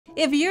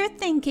If you're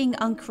thinking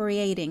on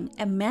creating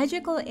a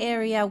magical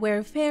area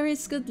where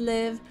fairies could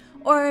live,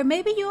 or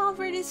maybe you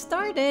already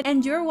started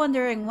and you're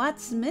wondering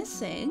what's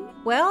missing,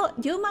 well,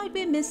 you might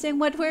be missing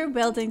what we're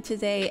building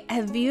today,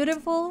 a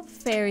beautiful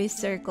fairy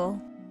circle.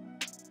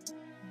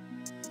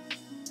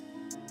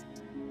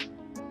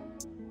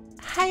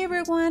 Hi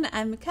everyone,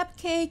 I'm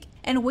Cupcake,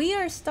 and we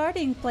are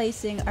starting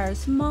placing our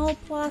small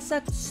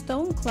plaza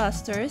stone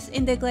clusters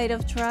in the Glade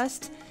of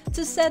Trust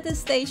to set the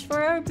stage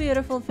for our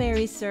beautiful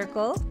fairy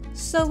circle.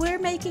 So we're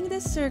making the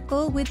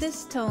circle with the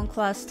stone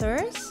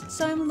clusters.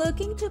 So I'm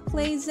looking to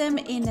place them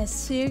in a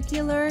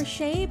circular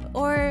shape,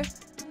 or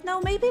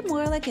no, maybe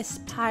more like a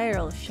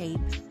spiral shape.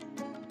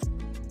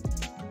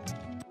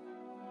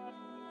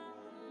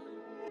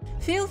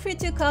 Feel free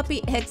to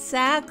copy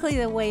exactly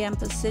the way I'm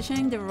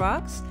positioning the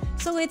rocks,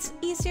 so it's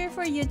easier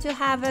for you to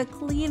have a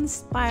clean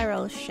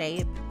spiral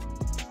shape.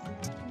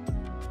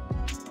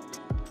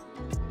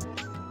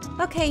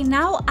 Okay,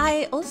 now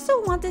I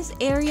also want this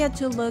area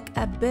to look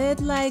a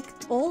bit like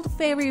old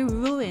fairy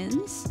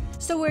ruins,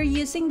 so we're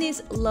using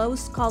these low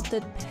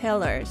sculpted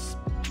pillars.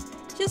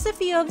 Just a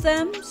few of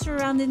them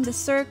surrounding the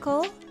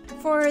circle.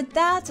 For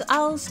that,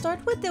 I'll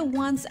start with the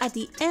ones at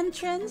the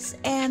entrance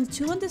and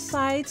 2 on the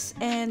sides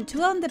and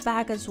 2 on the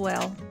back as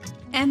well.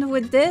 And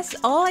with this,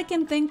 all I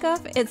can think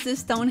of is the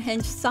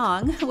Stonehenge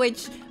song,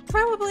 which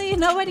probably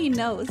nobody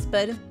knows,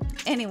 but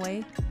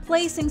anyway.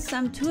 Placing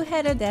some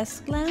 2-headed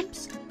desk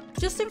lamps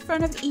just in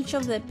front of each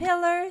of the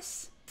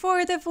pillars.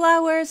 For the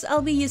flowers,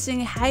 I'll be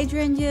using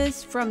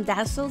hydrangeas from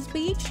Dazzle's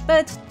Beach,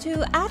 but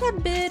to add a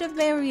bit of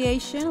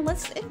variation,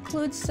 let's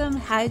include some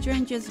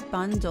hydrangeas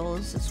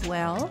bundles as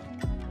well.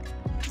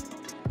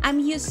 I'm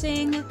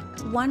using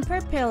 1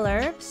 per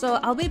pillar, so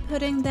I'll be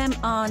putting them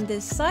on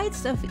the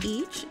sides of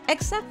each,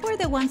 except for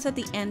the ones at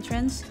the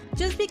entrance,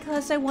 just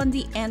because I want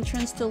the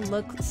entrance to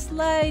look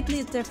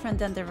slightly different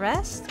than the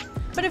rest,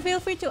 but feel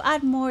free to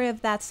add more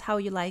if that's how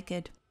you like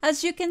it.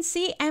 As you can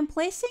see, I'm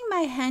placing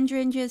my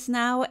hydrangeas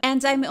now,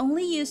 and I'm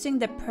only using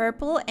the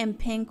purple and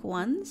pink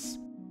ones.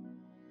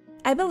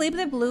 I believe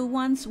the blue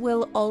ones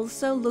will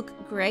also look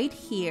great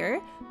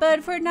here,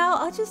 but for now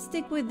I'll just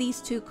stick with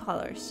these 2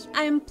 colors.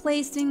 I'm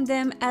placing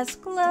them as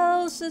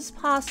close as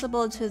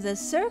possible to the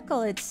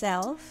circle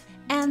itself,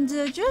 and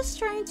just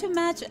trying to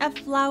match a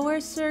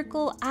flower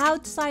circle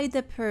outside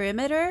the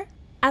perimeter,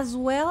 as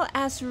well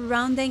as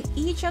surrounding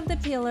each of the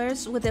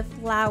pillars with the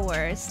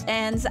flowers.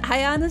 And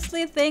I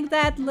honestly think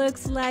that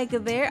looks like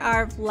there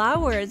are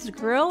flowers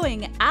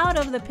growing out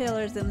of the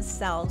pillars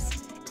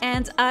themselves,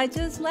 and I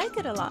just like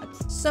it a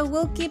lot. So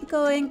we'll keep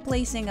going,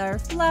 placing our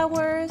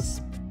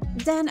flowers.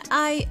 Then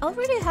I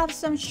already have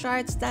some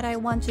shards that I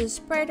want to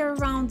spread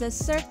around the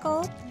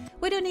circle.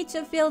 We don't need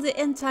to fill the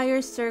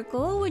entire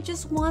circle, we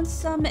just want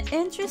some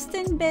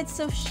interesting bits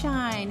of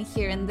shine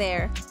here and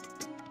there,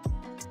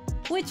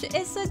 which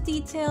is a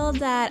detail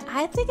that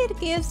I think it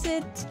gives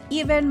it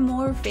even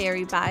more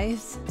fairy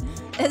vibes,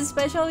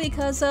 especially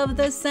because of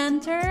the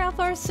center of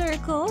our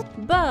circle.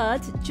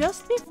 But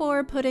just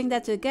before putting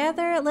that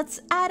together,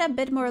 let's add a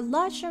bit more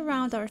lush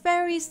around our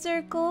fairy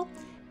circle,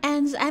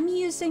 and I'm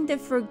using the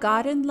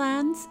Forgotten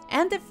Lands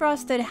and the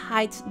Frosted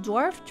Heights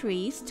dwarf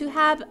trees to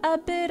have a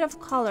bit of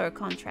color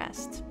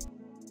contrast.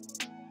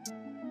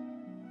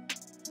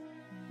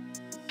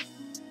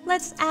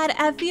 Let's add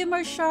a few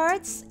more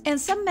shards and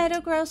some meadow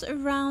grass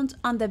around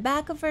on the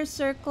back of our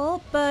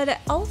circle, but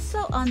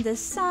also on the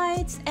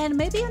sides and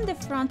maybe on the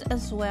front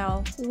as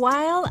well.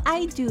 While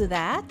I do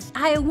that,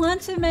 I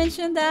want to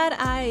mention that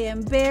I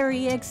am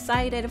very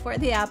excited for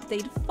the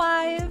update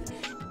 5,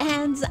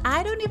 and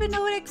I don't even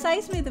know what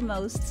excites me the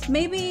most.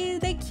 Maybe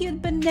the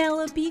cute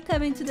Penelope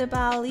coming to the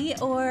valley,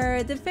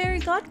 or the fairy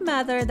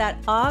godmother that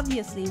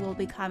obviously will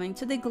be coming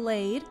to the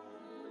Glade.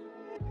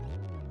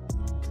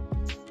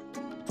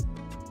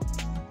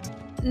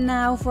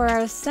 Now for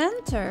our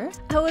center,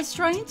 I was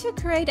trying to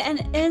create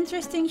an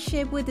interesting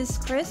shape with these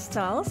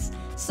crystals.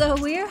 So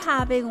we're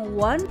having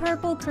 1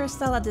 purple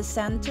crystal at the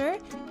center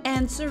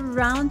and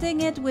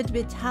surrounding it with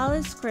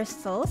Vitalis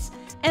crystals,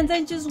 and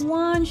then just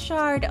 1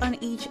 shard on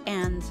each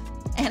end.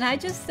 And I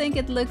just think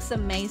it looks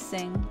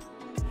amazing.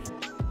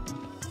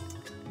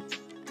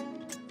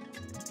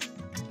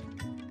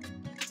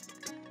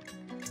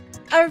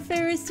 Our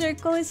fairy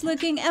circle is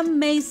looking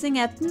amazing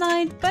at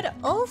night, but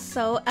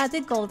also at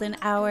the golden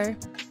hour.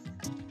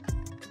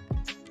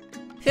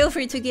 Feel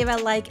free to give a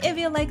like if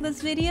you like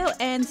this video,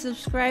 and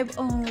subscribe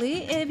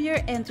only if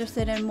you're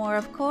interested in more,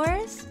 of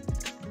course.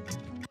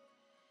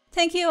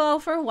 Thank you all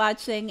for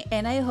watching,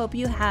 and I hope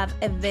you have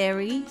a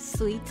very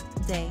sweet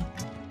day.